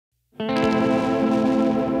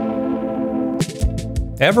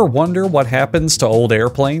Ever wonder what happens to old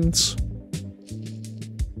airplanes?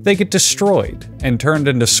 They get destroyed and turned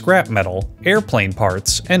into scrap metal, airplane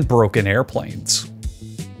parts, and broken airplanes.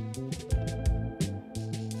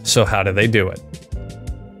 So how do they do it?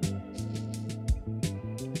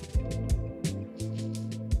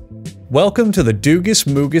 Welcome to the Dugas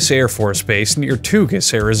Mugas Air Force Base near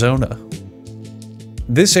Tugas, Arizona.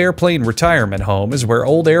 This airplane retirement home is where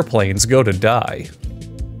old airplanes go to die.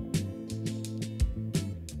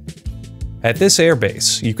 At this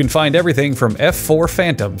airbase, you can find everything from F-4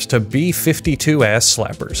 Phantoms to B-52 ass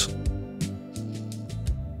slappers.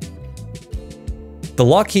 The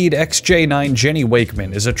Lockheed XJ-9 Jenny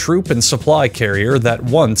Wakeman is a troop and supply carrier that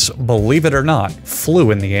once, believe it or not, flew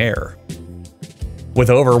in the air. With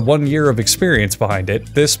over 1 year of experience behind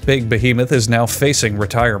it, this big behemoth is now facing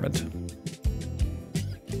retirement.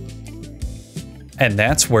 And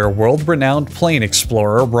that's where world-renowned plane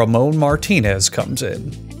explorer Ramon Martinez comes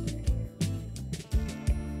in.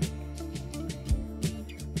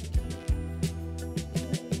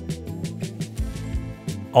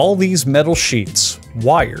 All these metal sheets,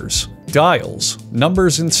 wires, dials,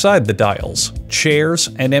 numbers inside the dials, chairs,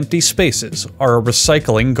 and empty spaces are a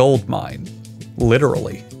recycling gold mine.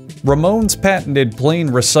 Literally. Ramon's patented plane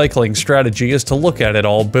recycling strategy is to look at it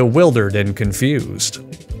all bewildered and confused.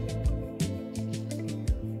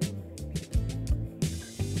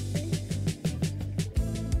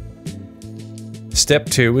 Step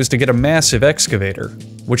 2 is to get a massive excavator,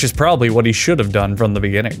 which is probably what he should have done from the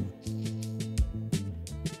beginning.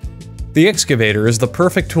 The excavator is the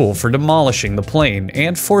perfect tool for demolishing the plane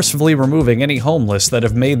and forcibly removing any homeless that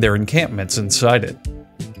have made their encampments inside it.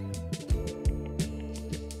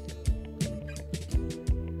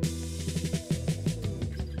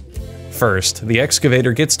 First, the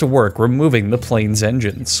excavator gets to work removing the plane's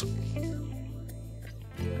engines.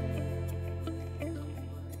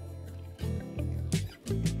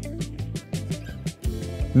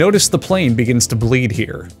 Notice the plane begins to bleed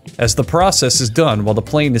here, as the process is done while the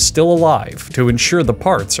plane is still alive to ensure the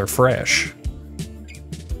parts are fresh.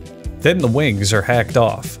 Then the wings are hacked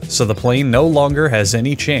off, so the plane no longer has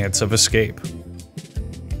any chance of escape.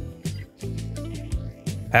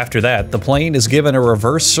 After that, the plane is given a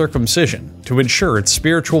reverse circumcision to ensure its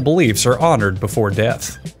spiritual beliefs are honored before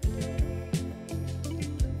death.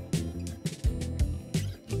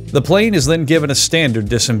 The plane is then given a standard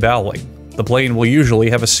disemboweling. The plane will usually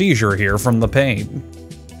have a seizure here from the pain.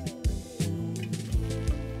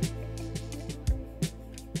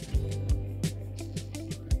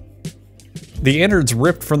 The innards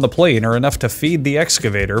ripped from the plane are enough to feed the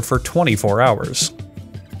excavator for 24 hours.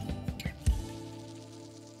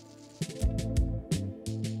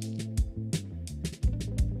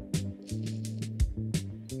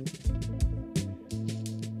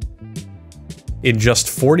 In just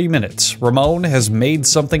 40 minutes, Ramon has made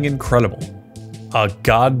something incredible. A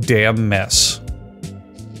goddamn mess.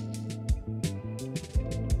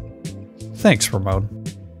 Thanks, Ramon.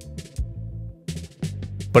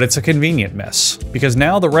 But it's a convenient mess, because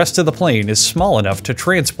now the rest of the plane is small enough to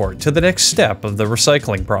transport to the next step of the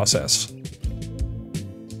recycling process.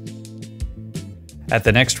 At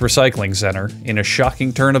the next recycling center, in a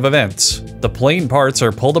shocking turn of events, the plane parts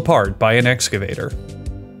are pulled apart by an excavator.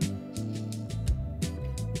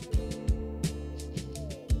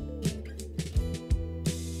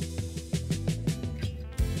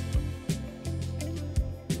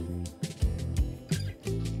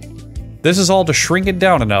 This is all to shrink it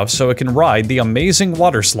down enough so it can ride the amazing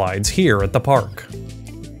water slides here at the park.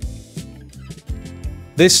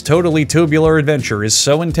 This totally tubular adventure is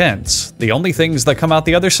so intense, the only things that come out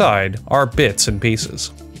the other side are bits and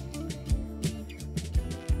pieces.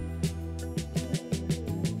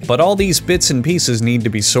 But all these bits and pieces need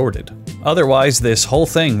to be sorted, otherwise this whole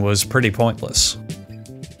thing was pretty pointless.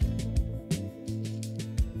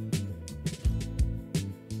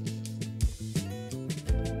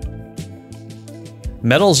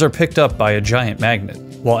 Metals are picked up by a giant magnet,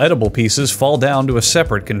 while edible pieces fall down to a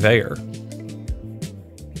separate conveyor.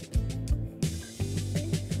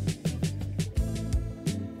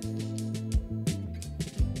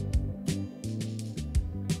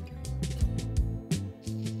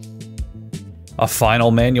 A final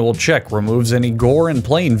manual check removes any gore and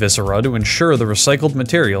plane viscera to ensure the recycled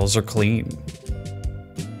materials are clean.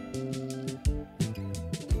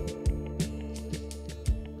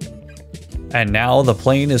 And now the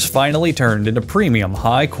plane is finally turned into premium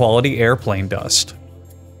high-quality airplane dust.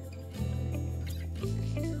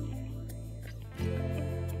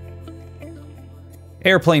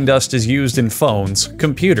 Airplane dust is used in phones,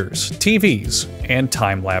 computers, TVs, and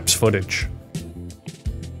time-lapse footage.